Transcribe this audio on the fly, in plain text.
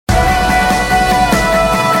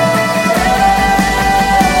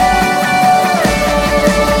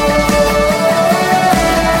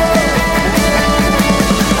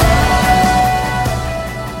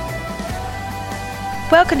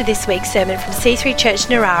Welcome to this week's sermon from C3 Church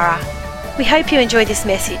Narara. We hope you enjoy this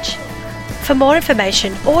message. For more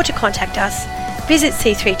information or to contact us, visit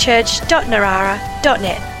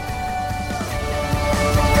c3church.narara.net.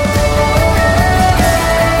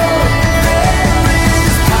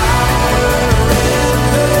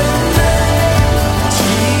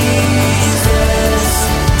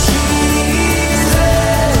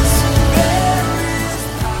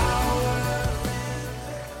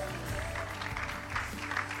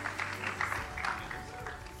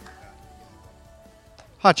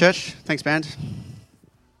 Hi, church. Thanks, band.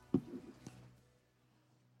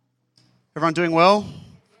 Everyone doing well?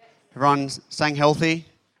 Everyone staying healthy?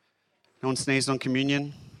 No one sneezed on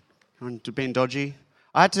communion? No one being dodgy?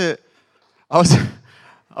 I was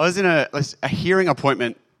in a hearing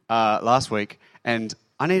appointment last week, and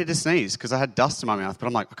I needed to sneeze because I had dust in my mouth, but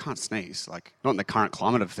I'm like, I can't sneeze, like, not in the current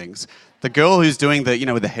climate of things. The girl who's doing the,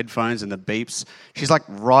 with the headphones and the beeps, she's like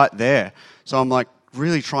right there. So I'm like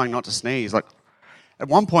really trying not to sneeze, like. At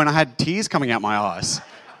one point, I had tears coming out my eyes.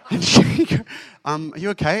 And she goes, are you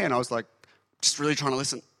okay? And I was like, just really trying to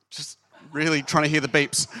listen. Just really trying to hear the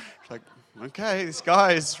beeps. She's like, okay, this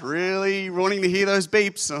guy is really wanting to hear those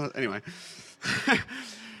beeps. So, anyway.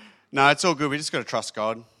 No, it's all good. We just got to trust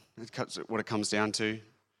God. That's what it comes down to.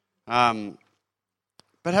 But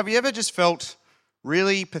have you ever just felt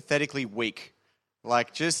really pathetically weak?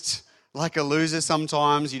 Like a loser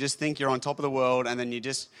sometimes, you just think you're on top of the world and then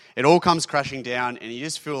it all comes crashing down and you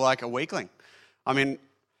just feel like a weakling. I mean,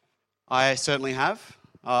 I certainly have.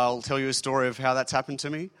 I'll tell you a story of how that's happened to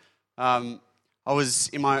me. I was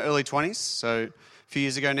in my early 20s, so a few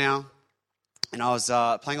years ago now, and I was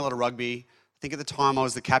playing a lot of rugby. I think at the time I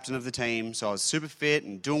was the captain of the team, so I was super fit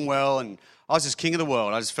and doing well, and I was just king of the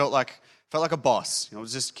world. I just felt like a boss. I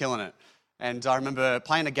was just killing it. And I remember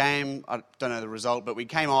playing a game, I don't know the result, but we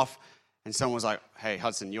came off, and someone was like, hey,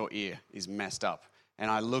 Hudson, your ear is messed up.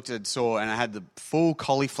 And I looked and saw, and I had the full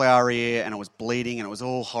cauliflower ear, and it was bleeding, and it was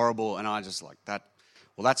all horrible. And I just like,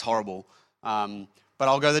 that's horrible. But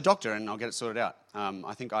I'll go to the doctor, and I'll get it sorted out.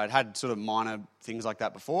 I think I'd had sort of minor things like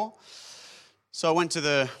that before. So I went to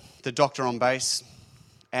the doctor on base,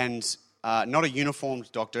 and not a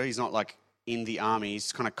uniformed doctor. He's not like in the army.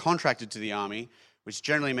 He's kind of contracted to the army, which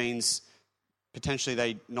generally means potentially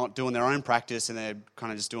they're not doing their own practice, and they're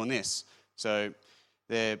kind of just doing this. So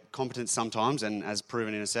they're competent sometimes, and as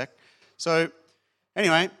proven in a sec. So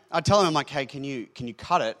anyway, I tell him, I'm like, hey, can you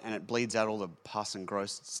cut it? And it bleeds out all the pus and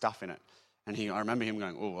gross stuff in it. And I remember him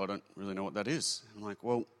going, oh, I don't really know what that is. I'm like,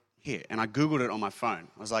 well, here. And I Googled it on my phone.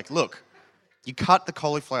 I was like, look, you cut the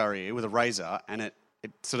cauliflower ear with a razor, and it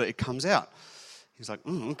comes out. He's like,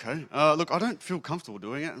 oh, okay. Look, I don't feel comfortable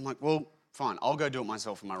doing it. I'm like, well, fine, I'll go do it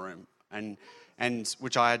myself in my room. And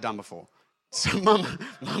which I had done before. So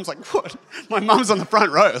Mum's like, what? My mum's on the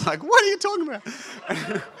front row. Like, what are you talking about?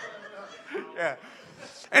 Yeah.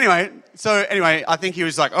 Anyway, I think he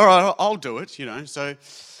was like, all right, I'll do it, So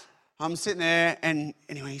I'm sitting there, and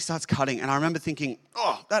anyway, he starts cutting. And I remember thinking,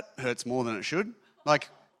 oh, that hurts more than it should. Like,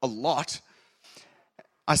 a lot.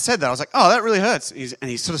 I said that. I was like, oh, that really hurts. And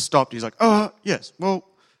he sort of stopped. He's like, oh, yes. Well,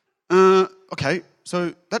 okay,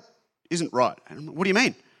 so that isn't right. And I'm like, what do you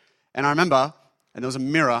mean? And I remember, and there was a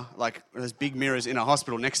mirror, like those big mirrors in a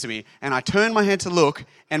hospital next to me, and I turned my head to look,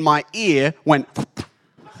 and my ear went,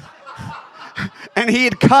 and he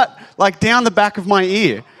had cut like down the back of my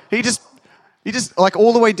ear. He just like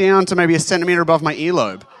all the way down to maybe a centimetre above my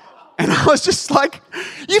earlobe. And I was just like,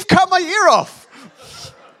 you've cut my ear off.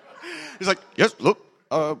 He's like, yes, look,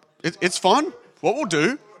 it's fine. What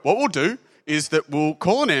we'll do is that we'll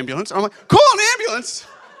call an ambulance. And I'm like, call an ambulance?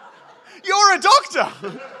 You're a doctor.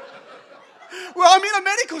 Well, I'm in a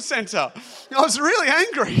medical centre. I was really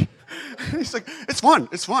angry. He's like, it's fine,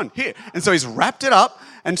 here. And so he's wrapped it up,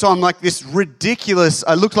 and so I'm like this ridiculous,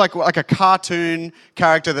 I look like a cartoon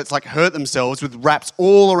character that's like hurt themselves with wraps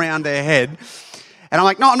all around their head. And I'm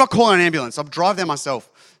like, no, I'm not calling an ambulance. I'll drive there myself.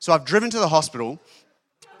 So I've driven to the hospital,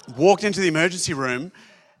 walked into the emergency room,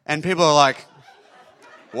 and people are like,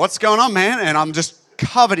 what's going on, man? And I'm just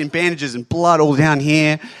covered in bandages and blood all down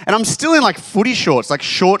here. And I'm still in like footy shorts, like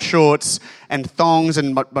short shorts and thongs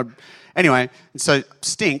and anyway, so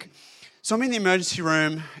stink. So I'm in the emergency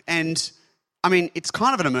room, and I mean, it's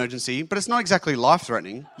kind of an emergency, but it's not exactly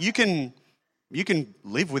life-threatening. You can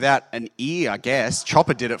live without an ear, I guess.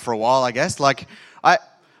 Chopper did it for a while, I guess. Like,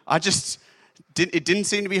 it didn't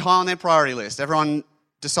seem to be high on their priority list. Everyone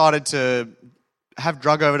decided to have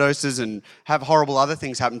drug overdoses and have horrible other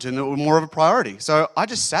things happen to them that were more of a priority. So I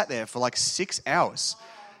just sat there for like 6 hours.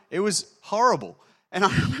 It was horrible. And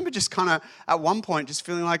I remember just kind of, at one point, just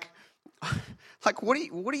feeling like what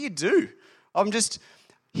do you do? I'm just,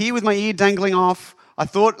 here with my ear dangling off. I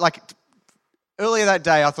thought, earlier that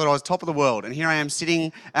day, I thought I was top of the world, and here I am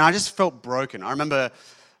sitting, and I just felt broken. I remember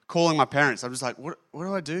calling my parents. I was like, what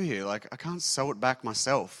do I do here? Like, I can't sew it back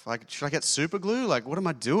myself. Like, should I get super glue? Like, what am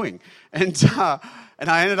I doing? And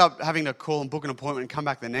I ended up having to call and book an appointment and come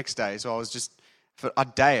back the next day. So I was just, for a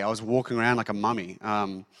day, I was walking around like a mummy.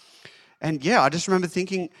 And yeah, I just remember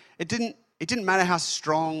thinking it didn't matter how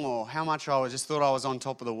strong or how much I just thought I was on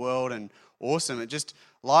top of the world and awesome.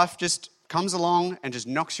 Life just comes along and just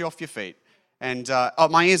knocks you off your feet. And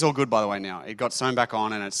my ear's all good, by the way, now. It got sewn back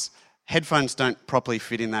on, and headphones don't properly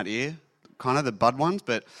fit in that ear, kind of the bud ones.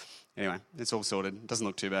 But anyway, it's all sorted. It doesn't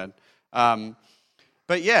look too bad.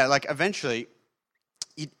 But yeah, eventually,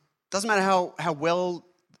 it doesn't matter how well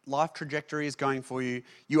life trajectory is going for you,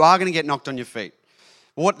 you are going to get knocked on your feet.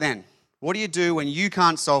 What then? What do you do when you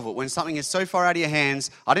can't solve it? When something is so far out of your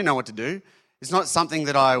hands, I didn't know what to do. It's not something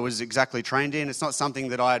that I was exactly trained in. It's not something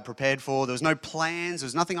that I had prepared for. There was no plans. There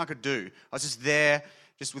was nothing I could do. I was just there,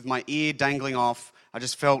 just with my ear dangling off. I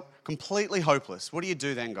just felt completely hopeless. What do you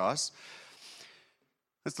do then, guys?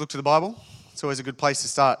 Let's look to the Bible. It's always a good place to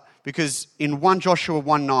start, because in 1 Joshua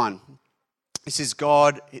 1:9, this is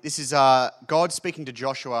God speaking to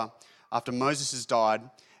Joshua after Moses has died,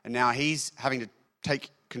 and now he's having to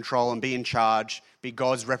take control and be in charge, be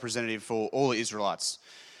God's representative for all the Israelites.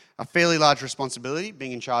 A fairly large responsibility,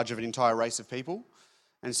 being in charge of an entire race of people.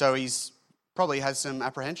 And so he's probably has some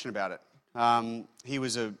apprehension about it. He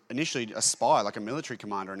was initially a spy, like a military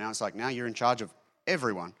commander, and now it's like, now you're in charge of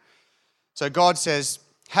everyone. So God says,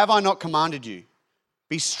 "Have I not commanded you?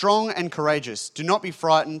 Be strong and courageous. Do not be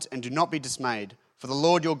frightened and do not be dismayed, for the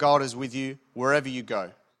Lord your God is with you wherever you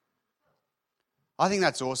go." I think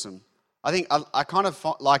that's awesome. I think I kind of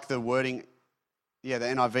like the wording, the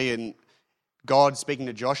NIV, and God speaking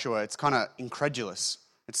to Joshua. It's kind of incredulous.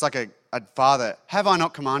 It's like a father. Have I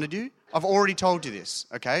not commanded you? I've already told you this,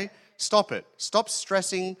 okay? Stop it. Stop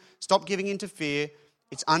stressing. Stop giving in to fear.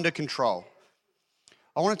 It's under control.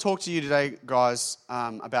 I want to talk to you today, guys,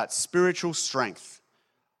 about spiritual strength.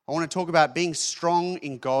 I want to talk about being strong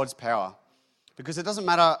in God's power, because it doesn't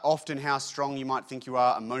matter often how strong you might think you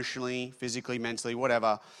are emotionally, physically, mentally,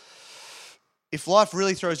 whatever. If life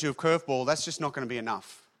really throws you a curveball, that's just not going to be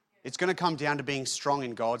enough. It's going to come down to being strong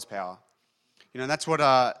in God's power. That's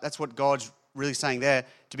what God's really saying there,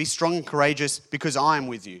 to be strong and courageous because I am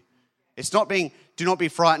with you. It's not do not be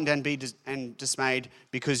frightened and dismayed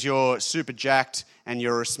because you're super jacked and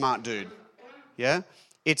you're a smart dude. Yeah?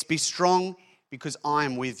 It's be strong because I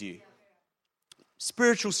am with you.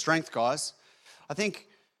 Spiritual strength, guys. I think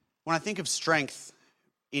when I think of strength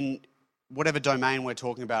in whatever domain we're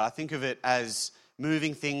talking about, I think of it as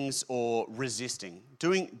moving things or resisting,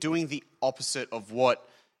 doing the opposite of what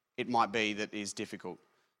it might be that is difficult.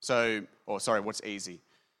 What's easy.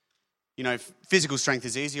 Physical strength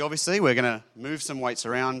is easy, obviously. We're going to move some weights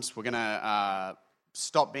around. We're going to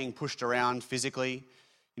stop being pushed around physically.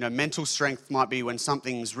 Mental strength might be when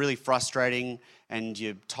something's really frustrating and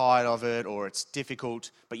you're tired of it or it's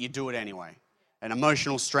difficult, but you do it anyway. And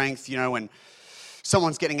emotional strength, when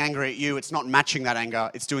someone's getting angry at you, it's not matching that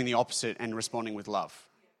anger, it's doing the opposite and responding with love.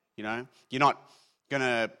 You're not going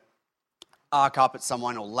to arc up at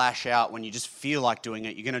someone or lash out when you just feel like doing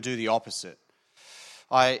it. You're going to do the opposite.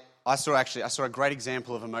 I saw a great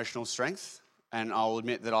example of emotional strength, and I'll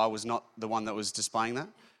admit that I was not the one that was displaying that.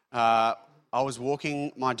 I was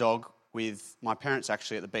walking my dog with my parents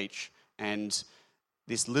actually at the beach, and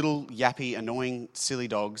this little yappy, annoying, silly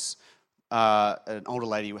dog's an older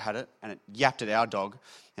lady had it, and it yapped at our dog,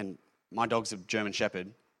 and my dog's a German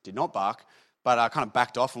Shepherd, did not bark, but I kind of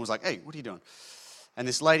backed off and was like, "Hey, what are you doing?" And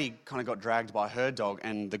this lady kind of got dragged by her dog,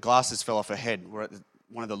 and the glasses fell off her head. We're at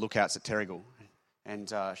one of the lookouts at Terrigal, and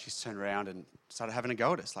she turned around and started having a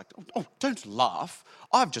go at us, like, "Oh, don't laugh.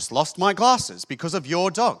 I've just lost my glasses because of your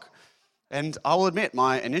dog." And I will admit,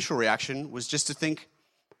 my initial reaction was just to think,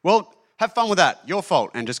 well, have fun with that, your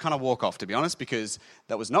fault, and just kind of walk off, to be honest, because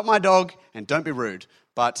that was not my dog, and don't be rude.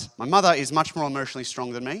 But my mother is much more emotionally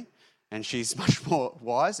strong than me, and she's much more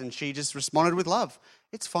wise, and she just responded with love.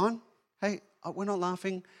 "It's fine. Hey, we're not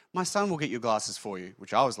laughing. My son will get your glasses for you,"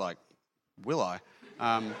 which I was like, will I?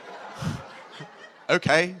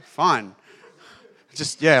 Okay, fine.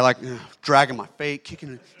 Just, dragging my feet,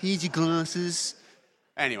 kicking, "Here's your glasses."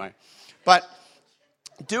 Anyway, but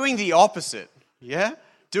doing the opposite, yeah?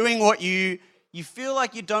 Doing what you feel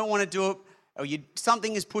like you don't want to do it, or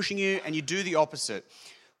something is pushing you and you do the opposite.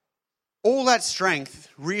 All that strength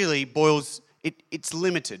really it's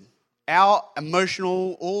limited. Our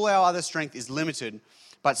emotional, all our other strength is limited,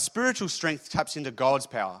 but spiritual strength taps into God's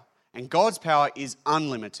power, and God's power is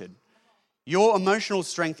unlimited. Your emotional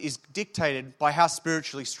strength is dictated by how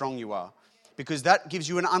spiritually strong you are, because that gives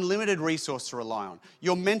you an unlimited resource to rely on.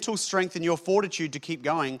 Your mental strength and your fortitude to keep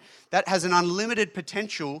going, that has an unlimited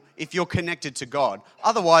potential if you're connected to God.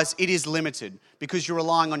 Otherwise, it is limited because you're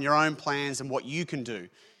relying on your own plans and what you can do.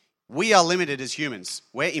 We are limited as humans.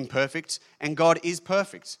 We're imperfect, and God is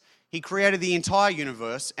perfect. He created the entire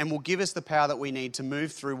universe and will give us the power that we need to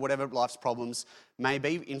move through whatever life's problems may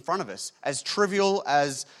be in front of us. As trivial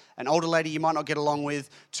as an older lady you might not get along with,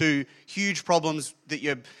 to huge problems that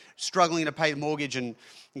you're struggling to pay the mortgage and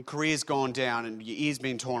career's gone down and your ear's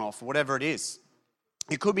been torn off, or whatever it is.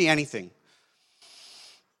 It could be anything.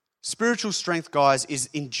 Spiritual strength, guys, is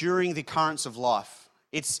enduring the currents of life.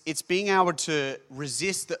 It's being able to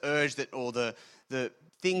resist the urge or the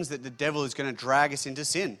things that the devil is going to drag us into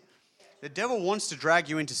sin. The devil wants to drag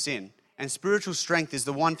you into sin, and spiritual strength is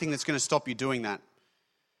the one thing that's going to stop you doing that.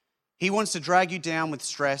 He wants to drag you down with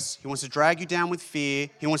stress. He wants to drag you down with fear.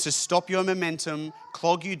 He wants to stop your momentum,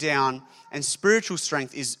 clog you down, and spiritual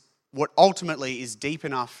strength is what ultimately is deep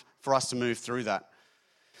enough for us to move through that.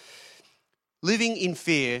 Living in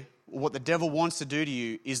fear, what the devil wants to do to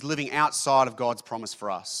you, is living outside of God's promise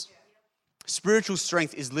for us. Spiritual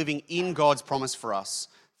strength is living in God's promise for us,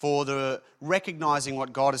 for the recognizing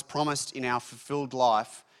what God has promised in our fulfilled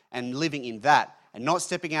life and living in that and not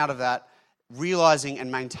stepping out of that, realizing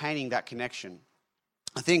and maintaining that connection.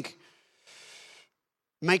 I think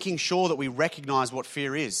making sure that we recognize what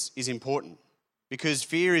fear is important, because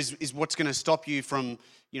fear is what's going to stop you from,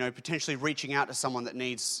 potentially reaching out to someone that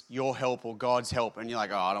needs your help or God's help, and you're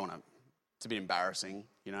like, oh, I don't want to. It's a bit embarrassing,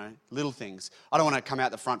 little things. I don't want to come out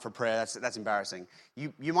the front for prayer. That's embarrassing.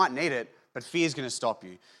 You might need it, but fear is going to stop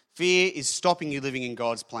you. Fear is stopping you living in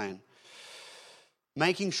God's plan.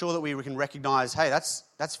 Making sure that we can recognize, hey,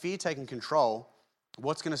 that's fear taking control.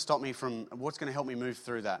 What's going to stop me what's going to help me move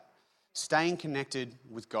through that? Staying connected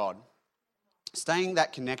with God. Staying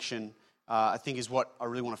that connection, I think, is what I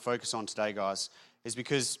really want to focus on today, guys, is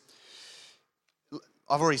because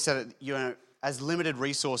I've already said it, as limited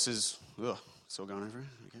resources, it's all going over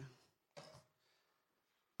here.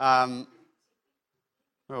 Okay.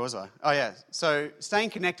 Where was I? Oh, yeah. So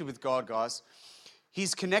staying connected with God, guys.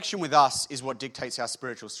 His connection with us is what dictates our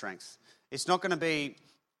spiritual strength. It's not going to be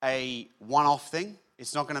a one-off thing.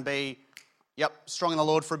 It's not going to be, strong in the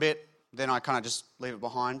Lord for a bit, then I kind of just leave it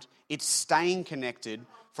behind. It's staying connected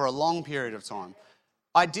for a long period of time.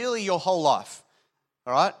 Ideally, your whole life,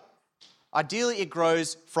 all right? Ideally, it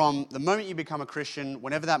grows from the moment you become a Christian,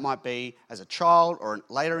 whenever that might be, as a child or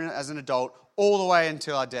later as an adult, all the way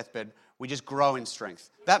until our deathbed. We just grow in strength.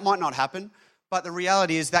 That might not happen, but the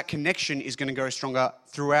reality is that connection is going to grow stronger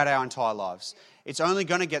throughout our entire lives. It's only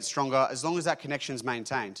going to get stronger as long as that connection is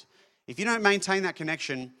maintained. If you don't maintain that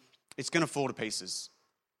connection, it's going to fall to pieces.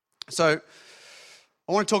 So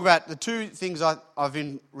I want to talk about the two things I've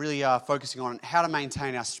been really focusing on, how to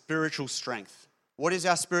maintain our spiritual strength. What is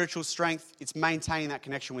our spiritual strength? It's maintaining that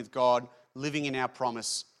connection with God, living in our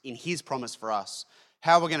promise, in His promise for us.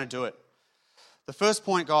 How are we going to do it? The first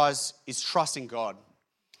point, guys, is trusting God.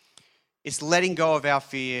 It's letting go of our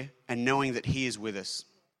fear and knowing that He is with us.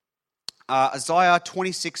 Isaiah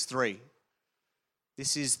 26:3.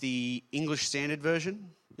 This is the English Standard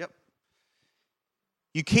Version. Yep.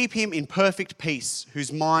 You keep him in perfect peace,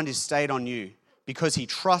 whose mind is stayed on you, because he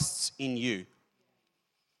trusts in you.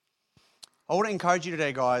 I want to encourage you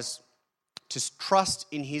today, guys, to trust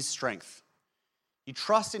in His strength. You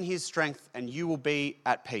trust in His strength and you will be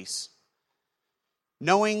at peace.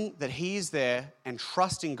 Knowing that He is there and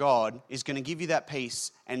trusting God is going to give you that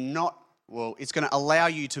peace and it's going to allow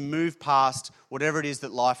you to move past whatever it is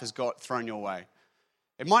that life has got thrown your way.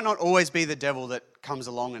 It might not always be the devil that comes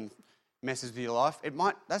along and messes with your life.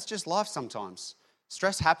 That's just life sometimes.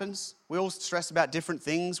 Stress happens. We all stress about different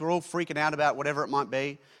things. We're all freaking out about whatever it might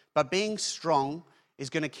be. But being strong is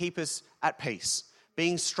going to keep us at peace.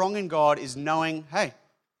 Being strong in God is knowing, hey,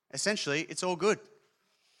 essentially, it's all good.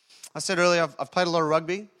 I said earlier, I've played a lot of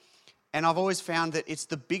rugby, and I've always found that it's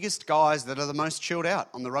the biggest guys that are the most chilled out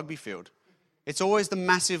on the rugby field. It's always the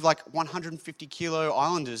massive, 150 kilo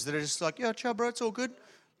islanders that are just like, yeah, ciao, bro, it's all good.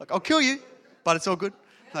 I'll kill you, but it's all good.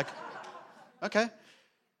 Okay.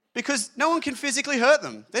 Because no one can physically hurt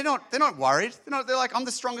them. They're not worried. They're like, I'm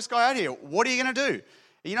the strongest guy out here. What are you going to do?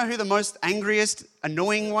 You know who the most angriest,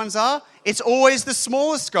 annoying ones are? It's always the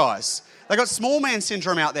smallest guys. They got small man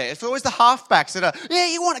syndrome out there. It's always the halfbacks that are, yeah,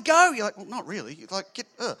 you want to go? You're like, well, not really. You're like,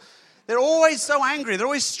 They're always so angry. They're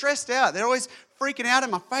always stressed out. They're always freaking out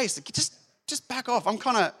in my face. Like, just back off. I'm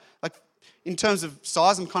kind of, in terms of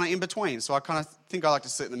size, I'm kind of in between. So I kind of think I like to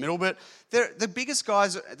sit in the middle. But the biggest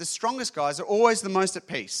guys, the strongest guys are always the most at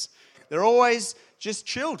peace. They're always just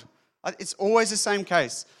chilled. It's always the same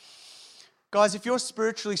case. Guys, if you're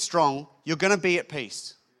spiritually strong, you're going to be at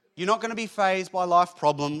peace. You're not going to be fazed by life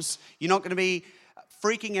problems. You're not going to be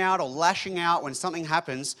freaking out or lashing out when something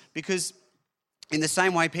happens, because in the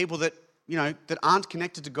same way people that aren't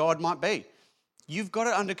connected to God might be. You've got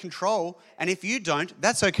it under control, and if you don't,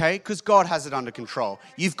 that's okay, because God has it under control.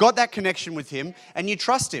 You've got that connection with him, and you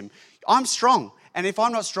trust him. I'm strong, and if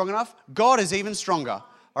I'm not strong enough, God is even stronger,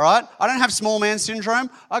 all right? I don't have small man syndrome.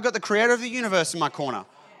 I've got the creator of the universe in my corner.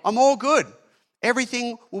 I'm all good.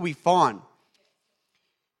 Everything will be fine.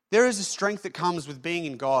 There is a strength that comes with being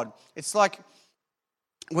in God. It's like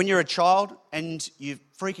when you're a child and you're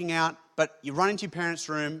freaking out, but you run into your parents'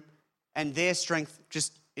 room and their strength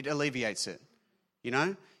it alleviates it.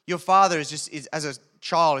 Your father is as a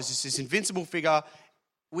child, is just this invincible figure.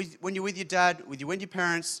 When you're with your dad, with your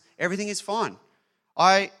parents, everything is fine.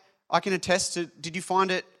 I can attest to, did you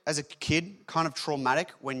find it as a kid kind of traumatic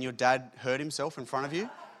when your dad hurt himself in front of you?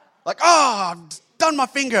 Like, I've done my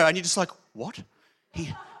finger. And you're just like, what?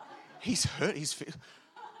 He's hurt.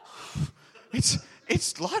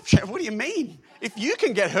 It's life-changing. What do you mean? If you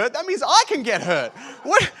can get hurt, that means I can get hurt.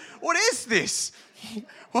 What is this?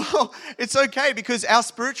 Well, it's okay, because our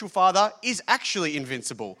spiritual father is actually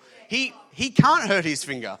invincible. He can't hurt his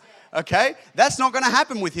finger, okay? That's not going to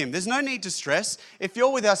happen with him. There's no need to stress. If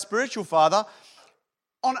you're with our spiritual father,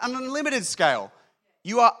 on an unlimited scale,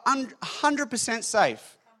 you are 100%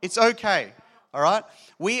 safe. It's okay, all right?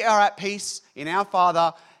 We are at peace in our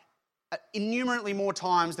Father innumerably more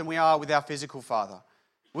times than we are with our physical father.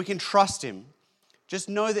 We can trust him. Just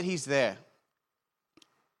know that he's there.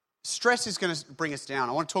 Stress is going to bring us down.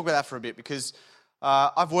 I want to talk about that for a bit, because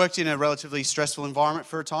I've worked in a relatively stressful environment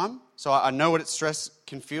for a time, so I know what stress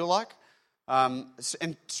can feel like.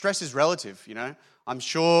 And stress is relative, I'm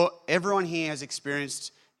sure everyone here has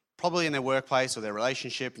experienced, probably in their workplace or their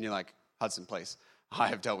relationship, and you're like, Hudson, please, I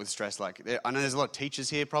have dealt with stress. I know there's a lot of teachers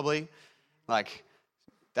here probably.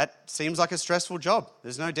 That seems like a stressful job.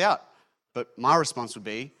 There's no doubt. But my response would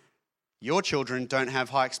be, your children don't have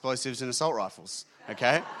high explosives and assault rifles,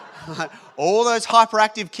 okay? All those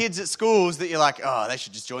hyperactive kids at schools that you're like, they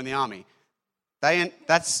should just join the army.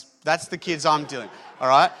 That's the kids I'm dealing with, all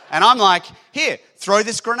right? And I'm like, here, throw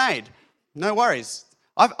this grenade. No worries.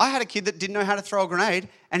 I had a kid that didn't know how to throw a grenade,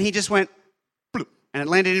 and he just went, bloop, and it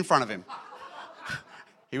landed in front of him.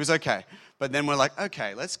 He was okay. But then we're like,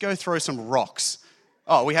 okay, let's go throw some rocks.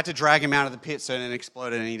 Oh, we had to drag him out of the pit so it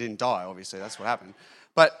exploded and he didn't die, obviously. That's what happened.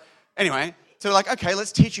 But anyway, so we're like, okay,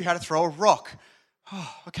 let's teach you how to throw a rock.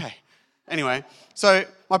 Oh, okay. Anyway, so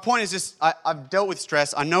my point is just, I've dealt with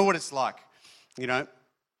stress. I know what it's like.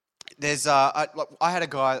 There's I had a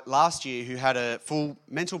guy last year who had a full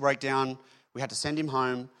mental breakdown. We had to send him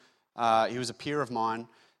home. He was a peer of mine.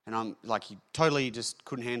 And he totally just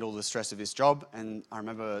couldn't handle the stress of this job. And I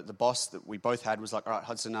remember the boss that we both had was like, all right,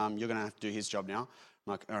 Hudson, you're going to have to do his job now.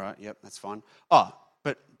 I'm like, all right, yep, that's fine. Oh,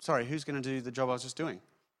 but sorry, who's going to do the job I was just doing?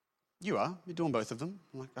 You are. You're doing both of them.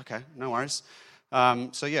 I'm like, okay, no worries.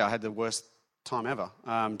 So yeah, I had the worst time ever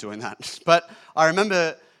doing that. But I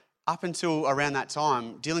remember up until around that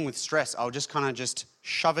time, dealing with stress, I would just kind of just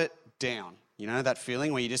shove it down. That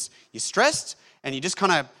feeling where you're stressed and you just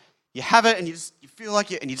kind of, you have it and you feel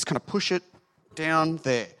like it and you just kind of push it down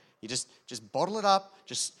there. You just bottle it up,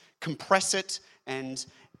 just compress it, and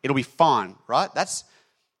it'll be fine, right? That's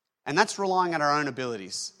relying on our own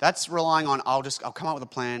abilities. That's relying on, I'll come up with a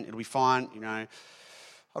plan, it'll be fine,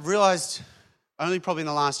 I've realized only probably in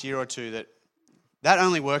the last year or two that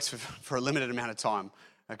only works for a limited amount of time,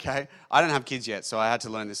 okay? I don't have kids yet, so I had to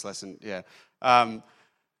learn this lesson, yeah.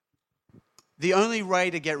 The only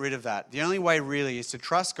way to get rid of that, the only way really is to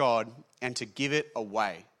trust God and to give it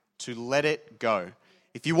away, to let it go.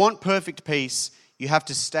 If you want perfect peace, you have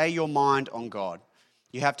to stay your mind on God.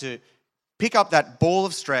 You have to pick up that ball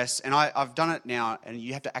of stress, and I've done it now, and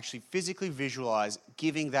you have to actually physically visualize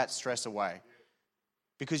giving that stress away.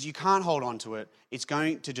 Because you can't hold on to it. It's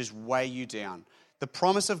going to just weigh you down. The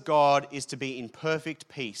promise of God is to be in perfect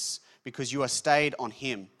peace because you are stayed on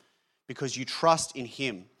Him, because you trust in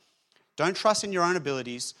Him. Don't trust in your own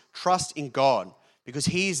abilities. Trust in God because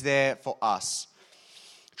He is there for us.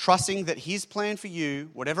 Trusting that His plan for you,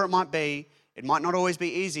 whatever it might be, it might not always be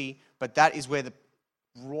easy, but that is where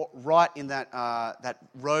right in that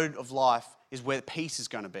road of life is where peace is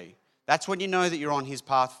going to be. That's when you know that you're on His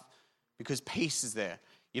path because peace is there.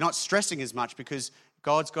 You're not stressing as much because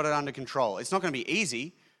God's got it under control. It's not going to be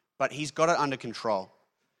easy, but He's got it under control.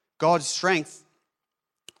 God's strength,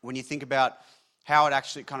 when you think about how it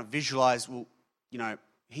actually kind of visualize,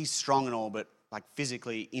 He's strong and all, but like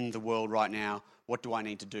physically in the world right now, what do I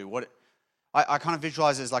need to do? I kind of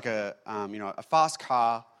visualize it as like a fast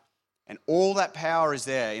car, and all that power is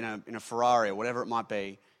there in a Ferrari or whatever it might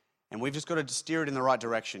be, and we've just got to steer it in the right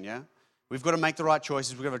direction, yeah? We've got to make the right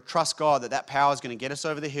choices. We've got to trust God that power is going to get us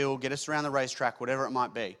over the hill, get us around the racetrack, whatever it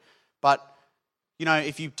might be. But,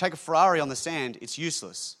 if you take a Ferrari on the sand, it's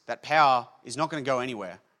useless. That power is not going to go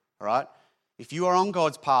anywhere, all right? If you are on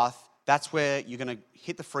God's path, that's where you're going to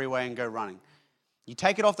hit the freeway and go running. You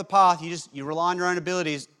take it off the path, you rely on your own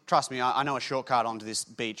abilities. Trust me, I know a shortcut onto this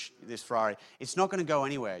beach, this Ferrari. It's not going to go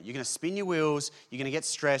anywhere. You're going to spin your wheels, you're going to get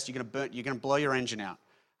stressed, you're going to blow your engine out,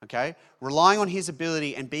 okay? Relying on his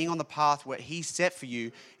ability and being on the path where he set for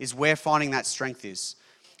you is where finding that strength is.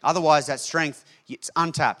 Otherwise, that strength, it's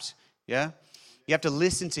untapped, yeah? You have to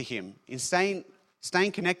listen to him. Staying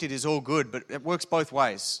connected is all good, but it works both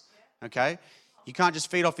ways, okay? You can't just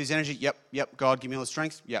feed off his energy. Yep, God, give me all the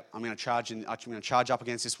strength. Yep, I'm going to charge up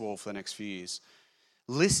against this wall for the next few years.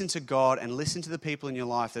 Listen to God and listen to the people in your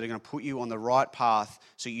life that are going to put you on the right path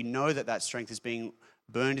so you know that strength is being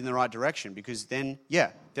burned in the right direction, because then,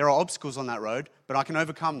 there are obstacles on that road, but I can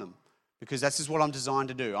overcome them because that's just what I'm designed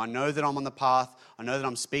to do. I know that I'm on the path. I know that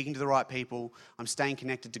I'm speaking to the right people. I'm staying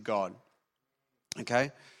connected to God,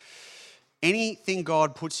 okay? Anything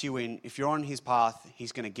God puts you in, if you're on his path,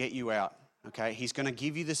 he's going to get you out. Okay, he's going to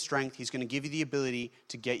give you the strength. He's going to give you the ability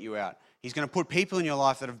to get you out. He's going to put people in your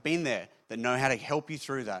life that have been there, that know how to help you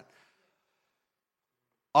through that.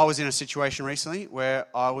 I was in a situation recently where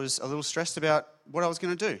I was a little stressed about what I was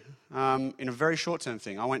going to do in a very short-term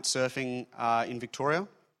thing. I went surfing in Victoria,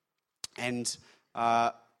 and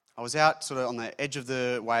I was out sort of on the edge of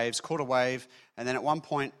the waves, caught a wave, and then at one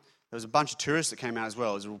point there was a bunch of tourists that came out as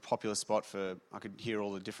well. It was a real popular spot I could hear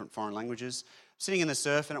all the different foreign languages. Sitting in the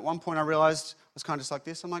surf, and at one point I realised I was kind of just like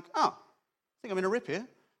this. I'm like, I think I'm in a rip here.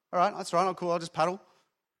 All right, that's right, cool, I'll just paddle,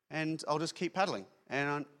 and I'll just keep paddling.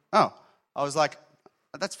 And I was like,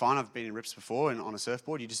 that's fine, I've been in rips before, and on a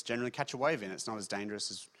surfboard, you just generally catch a wave in. It's not as dangerous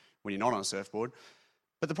as when you're not on a surfboard.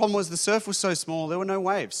 But the problem was the surf was so small, there were no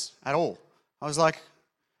waves at all. I was like,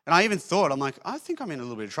 and I even thought, I'm like, I think I'm in a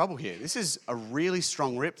little bit of trouble here. This is a really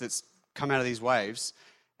strong rip that's come out of these waves,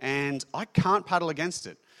 and I can't paddle against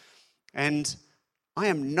it. And I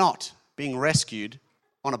am not being rescued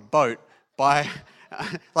on a boat by,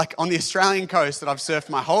 like on the Australian coast that I've surfed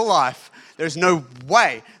my whole life. There's no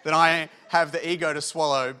way that I have the ego to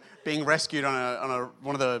swallow being rescued on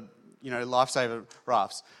one of the lifesaver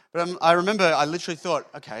rafts. But I remember I literally thought,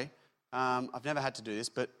 okay, I've never had to do this,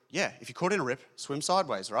 but yeah, if you're caught in a rip, swim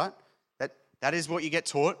sideways, right? That is what you get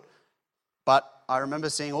taught. But I remember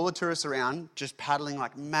seeing all the tourists around just paddling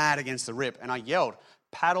like mad against the rip, and I yelled,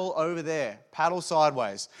 paddle over there, paddle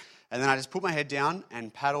sideways. And then I just put my head down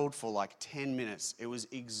and paddled for like 10 minutes. It was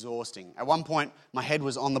exhausting. At one point, my head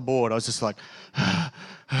was on the board. I was just like,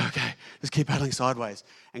 okay, just keep paddling sideways.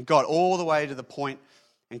 And got all the way to the point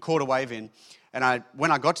and caught a wave in. And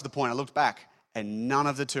when I got to the point, I looked back, and none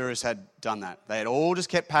of the tourists had done that. They had all just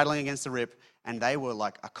kept paddling against the rip, and they were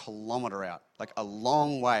like a kilometre out, like a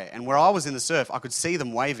long way. And where I was in the surf, I could see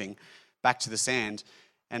them waving back to the sand,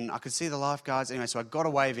 and I could see the lifeguards. Anyway, so I got a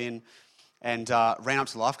wave in and ran up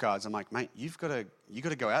to the lifeguards. I'm like, mate, you got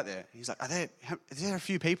to go out there. He's like, is there a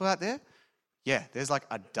few people out there? Yeah, there's like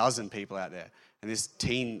a dozen people out there. And this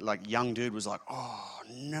young dude was like, oh,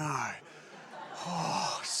 no.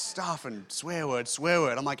 Oh, stuff and swear word.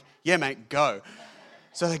 I'm like, yeah, mate, go.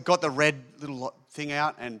 So they got the red little thing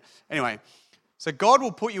out. And anyway, so God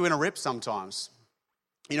will put you in a rip sometimes.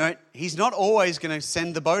 He's not always going to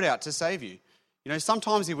send the boat out to save you.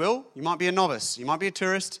 Sometimes he will. You might be a novice. You might be a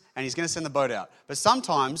tourist, and he's going to send the boat out. But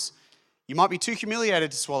sometimes you might be too humiliated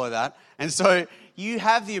to swallow that. And so you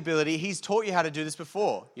have the ability. He's taught you how to do this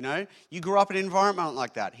before. You grew up in an environment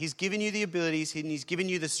like that. He's given you the abilities, and he's given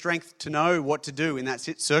you the strength to know what to do in that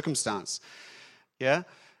circumstance. Yeah?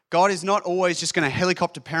 God is not always just going to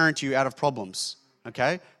helicopter parent you out of problems.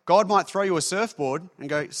 Okay? God might throw you a surfboard and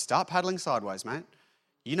go, start paddling sideways, mate.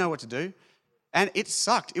 You know what to do. And it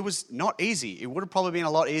sucked. It was not easy. It would have probably been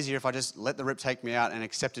a lot easier if I just let the rip take me out and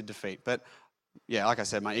accepted defeat. But yeah, like I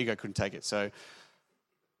said, my ego couldn't take it. So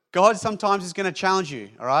God sometimes is going to challenge you,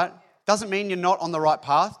 all right? Doesn't mean you're not on the right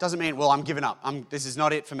path. Doesn't mean, well, I'm giving up. This is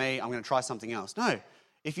not it for me. I'm going to try something else. No.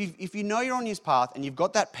 If you know you're on his path and you've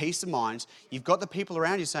got that peace of mind, you've got the people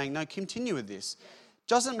around you saying, no, continue with this.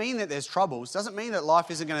 Doesn't mean that there's troubles. Doesn't mean that life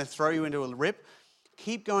isn't going to throw you into a rip.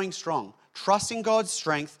 Keep going strong. Trust in God's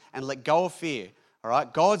strength and let go of fear. All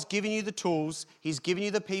right? God's given you the tools. He's given you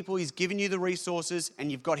the people. He's given you the resources, and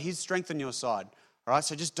you've got his strength on your side. All right?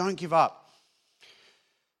 So just don't give up.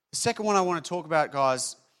 The second one I want to talk about,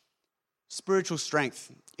 guys, spiritual strength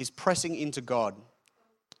is pressing into God.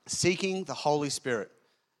 seeking the Holy Spirit.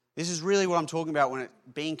 This is really what I'm talking about when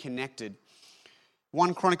being connected.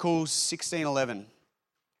 1 Chronicles 16:11.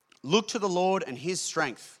 Look to the Lord and his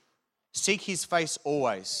strength. Seek his face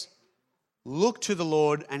always. Look to the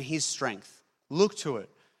Lord and his strength. Look to it.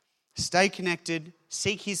 Stay connected.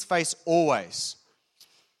 Seek his face always.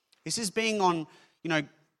 This is being on,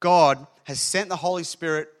 God has sent the Holy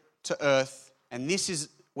Spirit to earth, and this is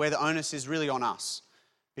where the onus is really on us,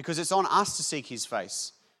 because it's on us to seek his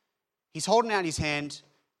face. He's holding out his hand,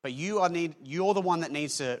 but you're the one that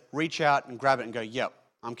needs to reach out and grab it and go, yep,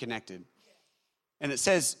 I'm connected. And it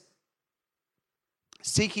says,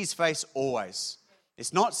 seek his face always.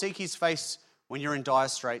 It's not seek his face when you're in dire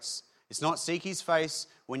straits. It's not seek his face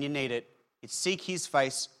when you need it. It's seek his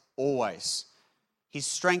face always. His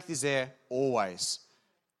strength is there always.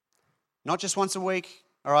 Not just once a week,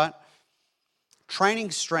 all right?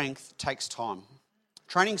 Training strength takes time.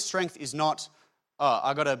 Training strength is not,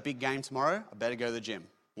 I got a big game tomorrow, I better go to the gym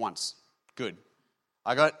once. Good.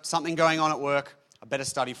 I got something going on at work, I better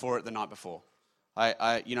study for it the night before.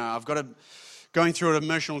 I've got going through an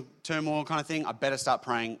emotional turmoil kind of thing, I better start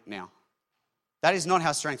praying now. That is not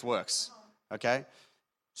how strength works, okay?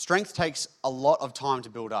 Strength takes a lot of time to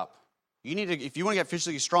build up. If you want to get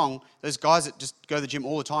physically strong, those guys that just go to the gym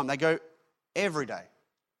all the time, they go every day,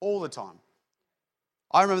 all the time.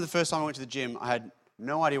 I remember the first time I went to the gym, I had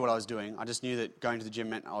no idea what I was doing. I just knew that going to the gym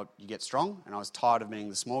meant you get strong, and I was tired of being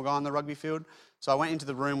the small guy on the rugby field. So I went into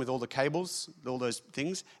the room with all the cables, all those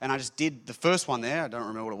things, and I just did the first one there. I don't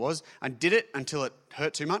remember what it was. I did it until it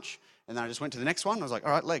hurt too much, and then I just went to the next one. I was like,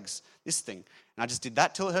 all right, legs, this thing. And I just did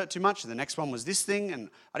that till it hurt too much, and the next one was this thing, and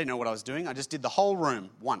I didn't know what I was doing. I just did the whole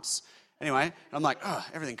room once. Anyway, and I'm like,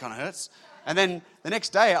 everything kind of hurts. And then the next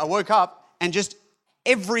day I woke up and just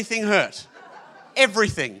everything hurt.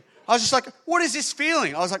 Everything. I was just like, what is this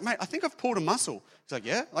feeling? I was like, mate, I think I've pulled a muscle. He's like,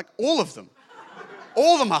 yeah? Like all of them.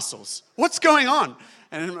 All the muscles. What's going on?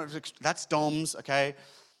 And I was like, that's DOMS, okay?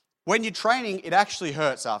 When you're training, it actually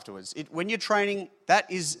hurts afterwards. When you're training,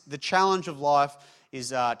 that is the challenge of life,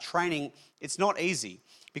 is training. It's not easy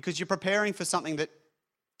because you're preparing for something that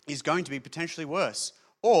is going to be potentially worse.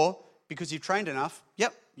 Or because you've trained enough,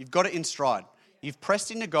 you've got it in stride. You've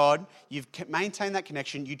pressed into God, you've maintained that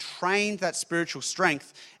connection, you trained that spiritual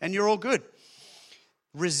strength, and you're all good.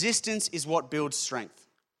 Resistance is what builds strength.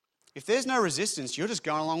 If there's no resistance, you're just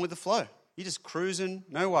going along with the flow. You're just cruising,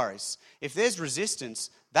 no worries. If there's resistance,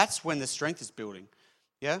 that's when the strength is building.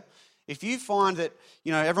 Yeah? If you find that,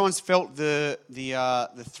 everyone's felt the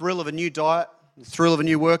thrill of a new diet, the thrill of a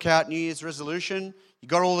new workout, New Year's resolution, you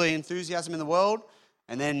got all the enthusiasm in the world,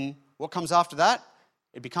 and then what comes after that?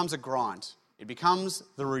 It becomes a grind. It becomes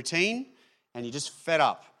the routine, and you're just fed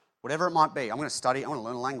up, whatever it might be. I'm going to study. I want to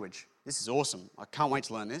learn a language. This is awesome. I can't wait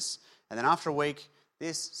to learn this. And then after a week,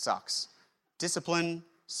 this sucks. Discipline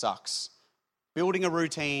sucks. Building a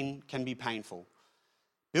routine can be painful.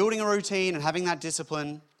 Building a routine and having that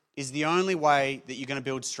discipline is the only way that you're going to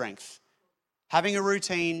build strength. Having a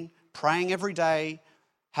routine, praying every day,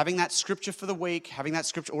 having that scripture for the week, having that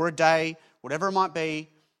scripture or a day, whatever it might be,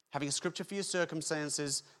 having a scripture for your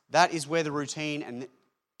circumstances, that is where the routine, and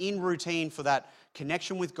in routine for that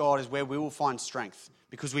connection with God is where we will find strength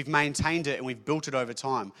because we've maintained it and we've built it over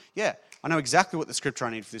time. Yeah, I know exactly what the scripture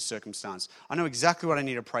I need for this circumstance. I know exactly what I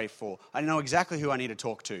need to pray for. I know exactly who I need to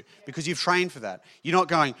talk to because you've trained for that. You're not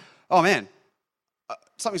going, oh man,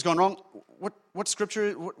 something's gone wrong. What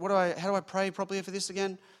scripture, how do I pray properly for this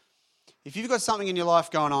again? If you've got something in your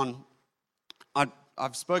life going on,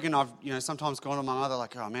 I've sometimes gone to my mother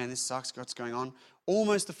like, oh man, this sucks, what's going on?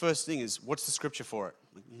 Almost the first thing is, what's the scripture for it?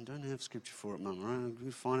 Like, you don't have scripture for it, Mum, right?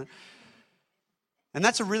 You find it. And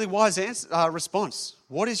that's a really wise response.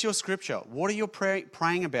 What is your scripture? What are you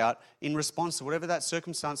praying about in response to whatever that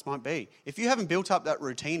circumstance might be? If you haven't built up that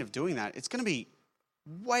routine of doing that, it's going to be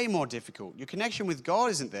way more difficult. Your connection with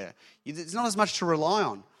God isn't there. There's not as much to rely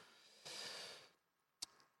on.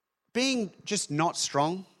 Being just not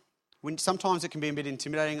strong, sometimes it can be a bit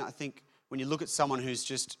intimidating. I think when you look at someone who's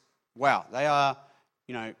just, wow, they are,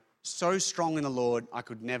 so strong in the Lord, I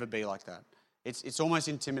could never be like that. It's almost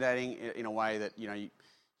intimidating in a way that,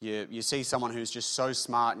 you see someone who's just so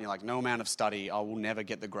smart and you're like, no amount of study, I will never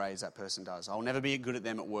get the grades that person does. I'll never be good at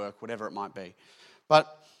them at work, whatever it might be.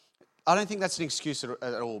 But I don't think that's an excuse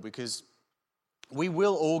at all because we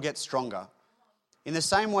will all get stronger. In the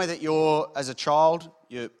same way that as a child,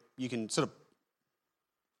 you can sort of,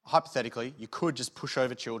 hypothetically, you could just push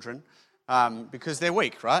over children because they're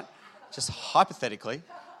weak, right? Just hypothetically.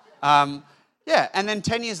 And then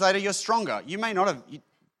 10 years later, you're stronger. You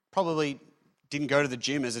probably didn't go to the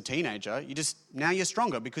gym as a teenager. Now you're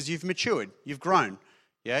stronger because you've matured, you've grown.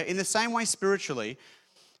 Yeah, in the same way spiritually,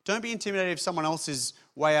 don't be intimidated if someone else is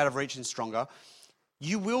way out of reach and stronger.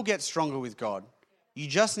 You will get stronger with God. You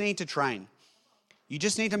just need to train. You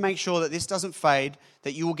just need to make sure that this doesn't fade,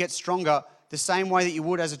 that you will get stronger the same way that you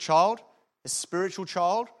would as a child, a spiritual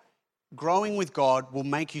child. Growing with God will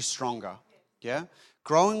make you stronger. Yeah?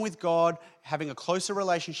 Growing with God, having a closer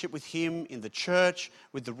relationship with Him in the church,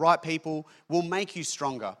 with the right people, will make you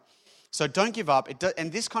stronger. So don't give up.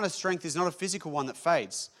 And this kind of strength is not a physical one that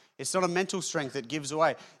fades. It's not a mental strength that gives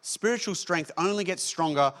away. Spiritual strength only gets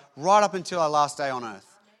stronger right up until our last day on earth.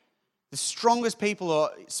 The strongest people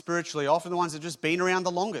are spiritually often the ones that have just been around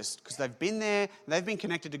the longest because they've been there, and they've been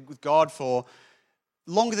connected with God for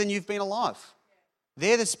longer than you've been alive.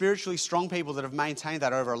 They're the spiritually strong people that have maintained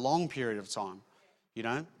that over a long period of time, you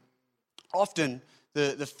know. Often,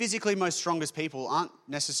 the physically most strongest people aren't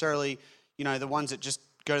necessarily, you know, the ones that just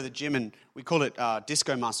go to the gym, and we call it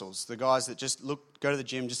disco muscles, the guys that just go to the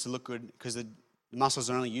gym just to look good because the muscles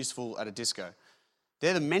are only useful at a disco.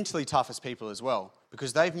 They're the mentally toughest people as well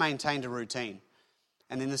because they've maintained a routine.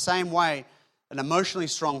 And in the same way, an emotionally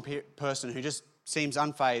strong person who just seems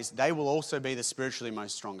unfazed, they will also be the spiritually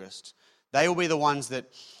most strongest. They will be the ones that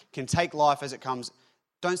can take life as it comes,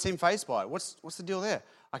 don't seem fazed by it. What's the deal there?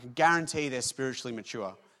 I can guarantee they're spiritually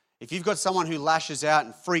mature. If you've got someone who lashes out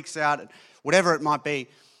and freaks out, and whatever it might be,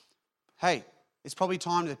 hey, it's probably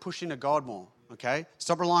time to push into God more, okay?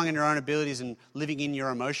 Stop relying on your own abilities and living in your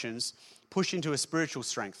emotions. Push into a spiritual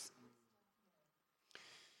strength.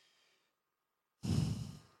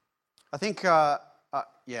 I think,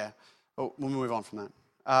 we'll move on from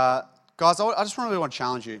that. Guys, I just really want to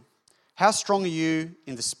challenge you. How strong are you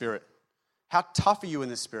in the Spirit? How tough are you in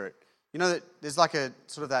the Spirit? You know that there's like a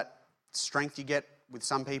sort of that strength you get with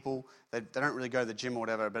some people. They don't really go to the gym or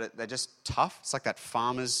whatever, but they're just tough. It's like that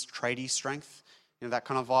farmer's tradie strength, you know, that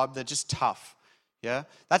kind of vibe. They're just tough. Yeah,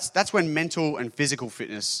 that's when mental and physical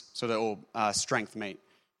fitness sort of all strength meet.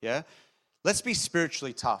 Yeah, let's be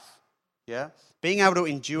spiritually tough. Yeah, being able to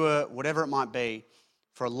endure whatever it might be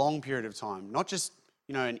for a long period of time, not just,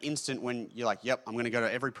 you know, an instant when you're like, yep, I'm going to go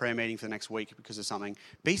to every prayer meeting for the next week because of something.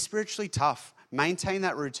 Be spiritually tough. Maintain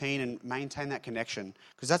that routine and maintain that connection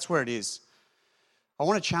because that's where it is. I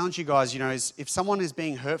want to challenge you guys, you know, if someone is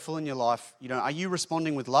being hurtful in your life, you know, are you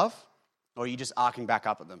responding with love or are you just arcing back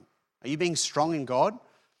up at them? Are you being strong in God? Or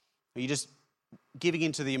are you just giving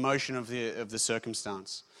into the emotion of the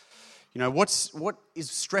circumstance? You know, what is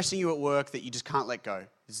stressing you at work that you just can't let go?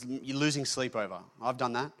 You're losing sleep over. I've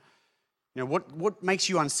done that. You know, what makes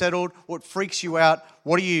you unsettled? What freaks you out?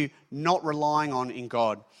 What are you not relying on in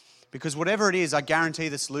God? Because whatever it is, I guarantee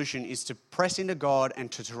the solution is to press into God and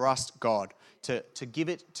to trust God, to give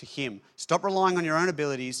it to Him. Stop relying on your own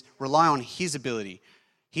abilities. Rely on His ability.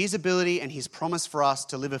 His ability and His promise for us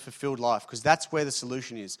to live a fulfilled life, because that's where the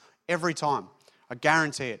solution is. Every time. I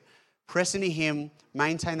guarantee it. Press into Him.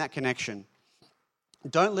 Maintain that connection.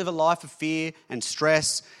 Don't live a life of fear and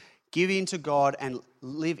stress. Give in to God and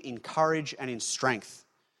live in courage and in strength.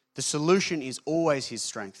 The solution is always His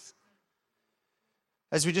strength.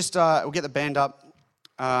 As we just, we'll get the band up.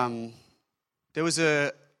 I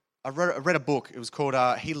read a book. It was called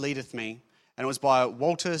He Leadeth Me, and it was by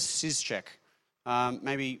Walter Ciszek.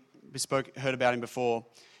 Maybe we heard about him before.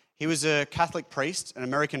 He was a Catholic priest, an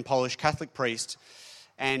American Polish Catholic priest,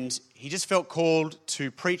 and he just felt called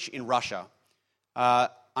to preach in Russia.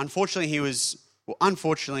 Unfortunately,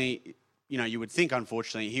 you know, you would think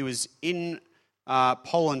unfortunately, he was in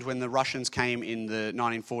Poland when the Russians came in the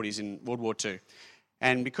 1940s in World War II.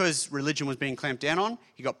 And because religion was being clamped down on,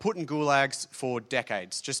 he got put in gulags for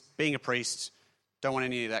decades. Just being a priest, don't want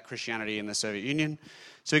any of that Christianity in the Soviet Union.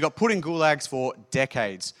 So he got put in gulags for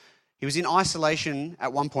decades. He was in isolation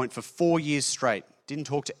at one point for 4 years straight. Didn't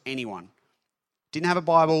talk to anyone. Didn't have a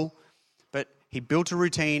Bible, but he built a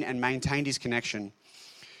routine and maintained his connection.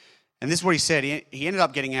 And this is what he said. He ended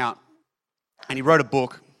up getting out and he wrote a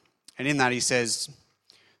book. And in that he says,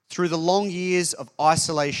 "Through the long years of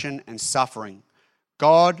isolation and suffering,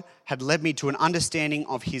 God had led me to an understanding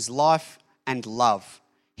of His life and love.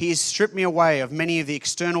 He has stripped me away of many of the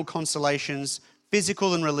external consolations,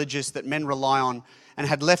 physical and religious, that men rely on, and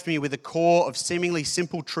had left me with a core of seemingly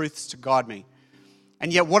simple truths to guide me.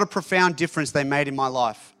 And yet what a profound difference they made in my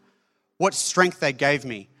life. What strength they gave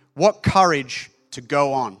me. What courage to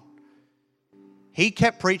go on." He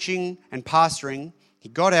kept preaching and pastoring. He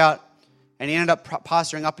got out and he ended up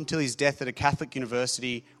pastoring up until his death at a Catholic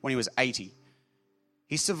university when he was 80.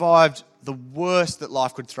 He survived the worst that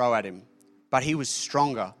life could throw at him, but he was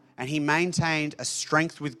stronger and he maintained a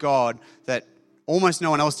strength with God that almost no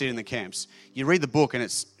one else did in the camps. You read the book and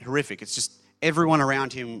it's horrific. It's just everyone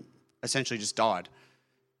around him essentially just died.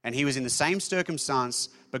 and he was in the same circumstance,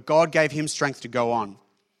 but God gave him strength to go on.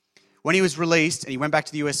 When he was released and he went back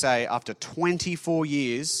to the USA after 24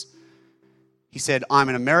 years, he said, I'm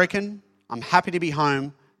an American, I'm happy to be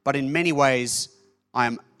home, but in many ways, I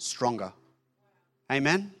am stronger.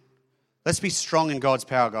 Amen? Let's be strong in God's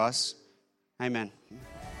power, guys. Amen.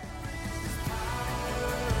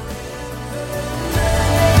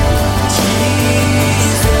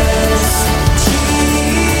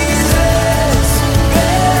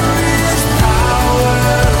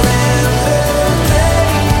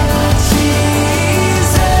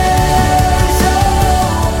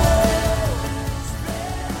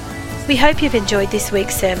 We hope you've enjoyed this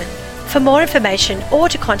week's sermon. For more information or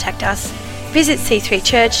to contact us, visit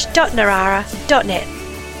c3church.narara.net.